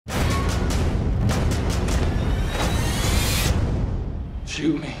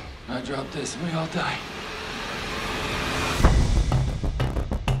Shoot me. I drop this and we all die.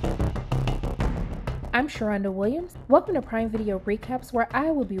 I'm Sharronda Williams. Welcome to Prime Video Recaps, where I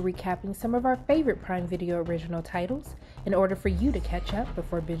will be recapping some of our favorite Prime Video original titles in order for you to catch up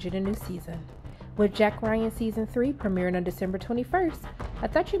before binging a new season. With Jack Ryan Season 3 premiering on December 21st, I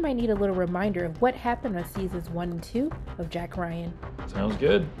thought you might need a little reminder of what happened on Seasons 1 and 2 of Jack Ryan. Sounds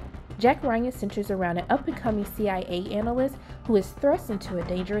good. Jack Ryan centers around an up-and-coming CIA analyst who is thrust into a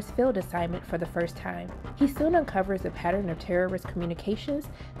dangerous field assignment for the first time. He soon uncovers a pattern of terrorist communications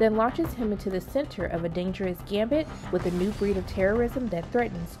that launches him into the center of a dangerous gambit with a new breed of terrorism that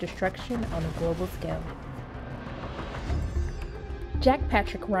threatens destruction on a global scale. Jack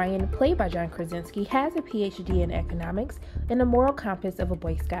Patrick Ryan, played by John Krasinski, has a PhD in economics and a moral compass of a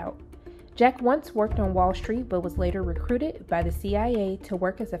Boy Scout. Jack once worked on Wall Street but was later recruited by the CIA to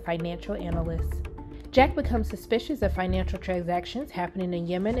work as a financial analyst. Jack becomes suspicious of financial transactions happening in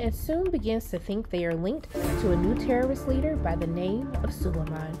Yemen and soon begins to think they are linked to a new terrorist leader by the name of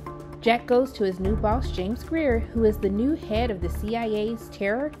Suleiman. Jack goes to his new boss, James Greer, who is the new head of the CIA's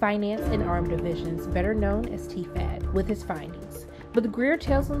Terror, Finance, and Arm Divisions, better known as TFAD, with his findings. But Greer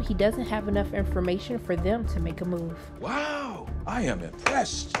tells him he doesn't have enough information for them to make a move. Wow, I am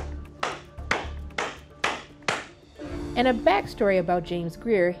impressed. And a backstory about James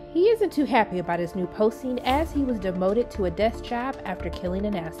Greer: he isn't too happy about his new posting as he was demoted to a desk job after killing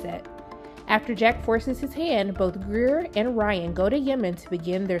an asset. After Jack forces his hand, both Greer and Ryan go to Yemen to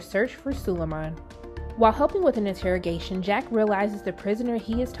begin their search for Suleiman. While helping with an interrogation, Jack realizes the prisoner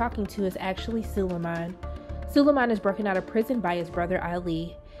he is talking to is actually Suleiman. Suleiman is broken out of prison by his brother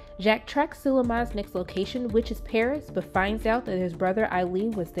Ali. Jack tracks Suleiman's next location, which is Paris, but finds out that his brother Ali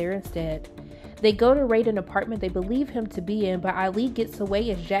was there instead. They go to raid an apartment they believe him to be in, but Ali gets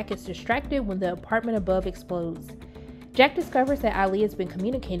away as Jack is distracted when the apartment above explodes. Jack discovers that Ali has been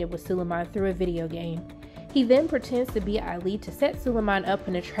communicating with Suleiman through a video game. He then pretends to be Ali to set Suleiman up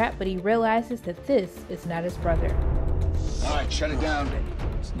in a trap, but he realizes that this is not his brother. All right, shut it down.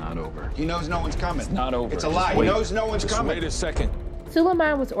 It's not over. He knows no one's coming. It's not over. It's a lie. He knows no one's coming. Wait a second.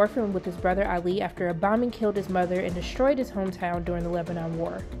 Suleiman was orphaned with his brother Ali after a bombing killed his mother and destroyed his hometown during the Lebanon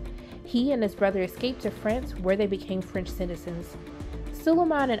War. He and his brother escaped to France, where they became French citizens.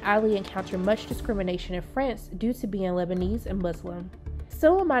 Suleiman and Ali encounter much discrimination in France due to being Lebanese and Muslim.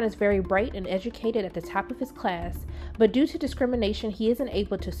 Suleiman is very bright and educated at the top of his class, but due to discrimination, he isn't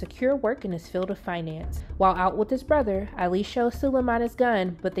able to secure work in his field of finance. While out with his brother, Ali shows Suleiman his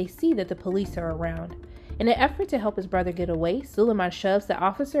gun, but they see that the police are around. In an effort to help his brother get away, Suleiman shoves the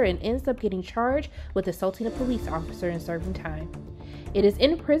officer and ends up getting charged with assaulting a police officer and serving time. It is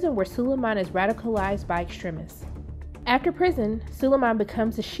in prison where Suleiman is radicalized by extremists. After prison, Suleiman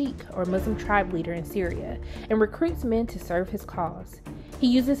becomes a sheikh or Muslim tribe leader in Syria and recruits men to serve his cause. He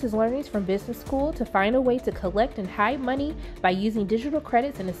uses his learnings from business school to find a way to collect and hide money by using digital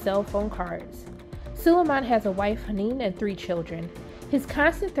credits and his cell phone cards. Suleiman has a wife, Hanine, and 3 children. His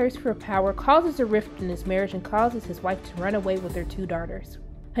constant thirst for power causes a rift in his marriage and causes his wife to run away with their 2 daughters.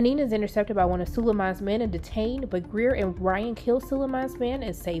 Hanine is intercepted by one of Suleiman's men and detained, but Greer and Ryan kill Suleiman's men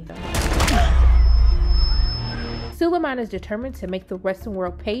and save them. Suleiman is determined to make the Western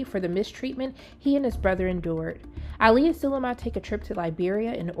world pay for the mistreatment he and his brother endured. Ali and Suleiman take a trip to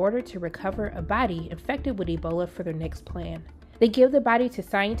Liberia in order to recover a body infected with Ebola for their next plan. They give the body to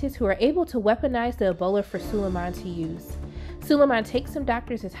scientists who are able to weaponize the Ebola for Suleiman to use. Suleiman takes some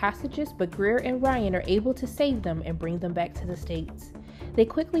doctors as hostages, but Greer and Ryan are able to save them and bring them back to the States. They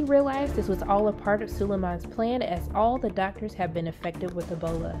quickly realize this was all a part of Suleiman's plan, as all the doctors have been infected with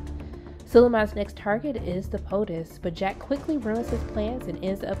Ebola. Suleiman's next target is the POTUS, but Jack quickly ruins his plans and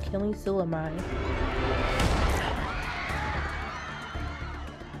ends up killing Suleiman.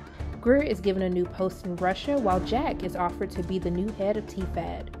 Greer is given a new post in Russia, while Jack is offered to be the new head of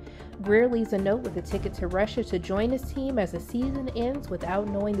TFAD. Greer leaves a note with a ticket to Russia to join his team as the season ends without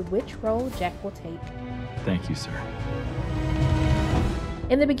knowing which role Jack will take. Thank you, sir.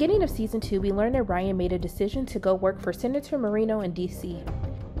 In the beginning of Season 2, we learn that Ryan made a decision to go work for Senator Moreno in D.C.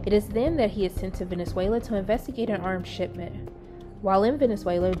 It is then that he is sent to Venezuela to investigate an arms shipment. While in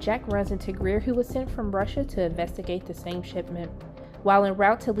Venezuela, Jack runs into Greer, who was sent from Russia to investigate the same shipment. While en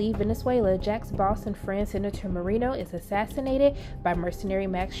route to leave Venezuela, Jack's boss and friend Senator Moreno is assassinated by mercenary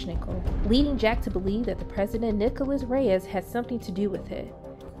Max Schnickel, leading Jack to believe that the president Nicolas Reyes has something to do with it.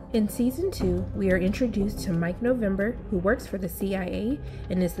 In Season 2, we are introduced to Mike November, who works for the CIA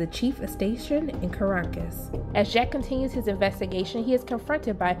and is the chief of station in Caracas. As Jack continues his investigation, he is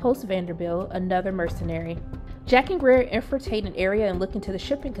confronted by Post Vanderbilt, another mercenary. Jack and Greer infiltrate an area and look into the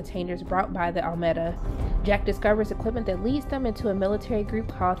shipping containers brought by the Almeida. Jack discovers equipment that leads them into a military group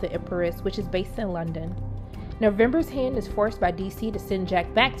called the Empress, which is based in London. November's hand is forced by DC to send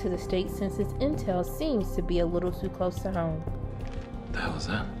Jack back to the States since his intel seems to be a little too close to home. What the hell is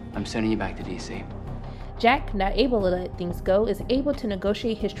that? I'm sending you back to DC. Jack, not able to let things go, is able to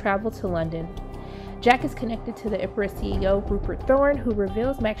negotiate his travel to London. Jack is connected to the Emperor's CEO, Rupert Thorne, who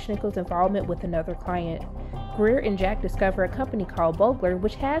reveals Max Schnickel's involvement with another client. Greer and Jack discover a company called Bogler,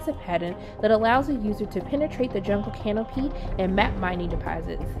 which has a patent that allows a user to penetrate the jungle canopy and map mining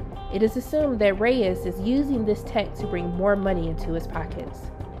deposits. It is assumed that Reyes is using this tech to bring more money into his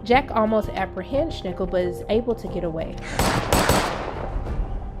pockets. Jack almost apprehends Schnickel, but is able to get away.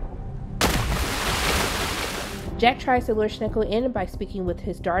 Jack tries to lure Schnickel in by speaking with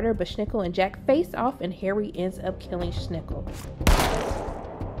his daughter, but Schnickel and Jack face off and Harry ends up killing Schnickel.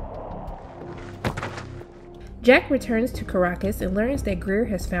 Jack returns to Caracas and learns that Greer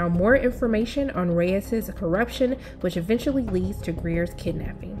has found more information on Reyes' corruption, which eventually leads to Greer's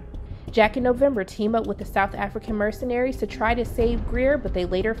kidnapping. Jack and November team up with the South African mercenaries to try to save Greer, but they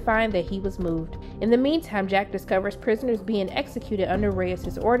later find that he was moved. In the meantime, Jack discovers prisoners being executed under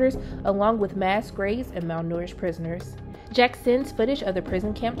Reyes' orders, along with mass graves and malnourished prisoners. Jack sends footage of the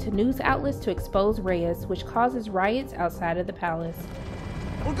prison camp to news outlets to expose Reyes, which causes riots outside of the palace.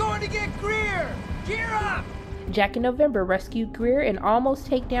 We're going to get Greer! Gear up! Jack and November rescue Greer and almost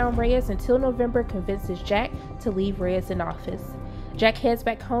take down Reyes until November convinces Jack to leave Reyes in office. Jack heads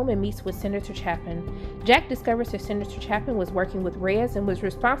back home and meets with Senator Chapin. Jack discovers that Senator Chapin was working with Reyes and was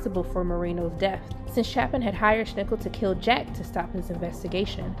responsible for Marino's death, since Chapin had hired Schnickel to kill Jack to stop his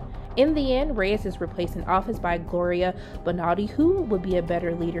investigation. In the end, Reyes is replaced in office by Gloria Bonaldi, who would be a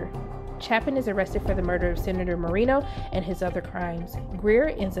better leader. Chapin is arrested for the murder of Senator Marino and his other crimes.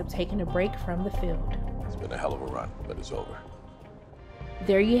 Greer ends up taking a break from the field. It's been a hell of a run, but it's over.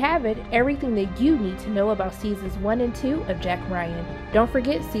 There you have it, everything that you need to know about seasons 1 and 2 of Jack Ryan. Don't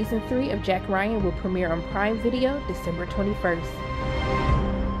forget, season 3 of Jack Ryan will premiere on Prime Video December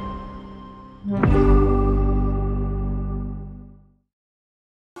 21st.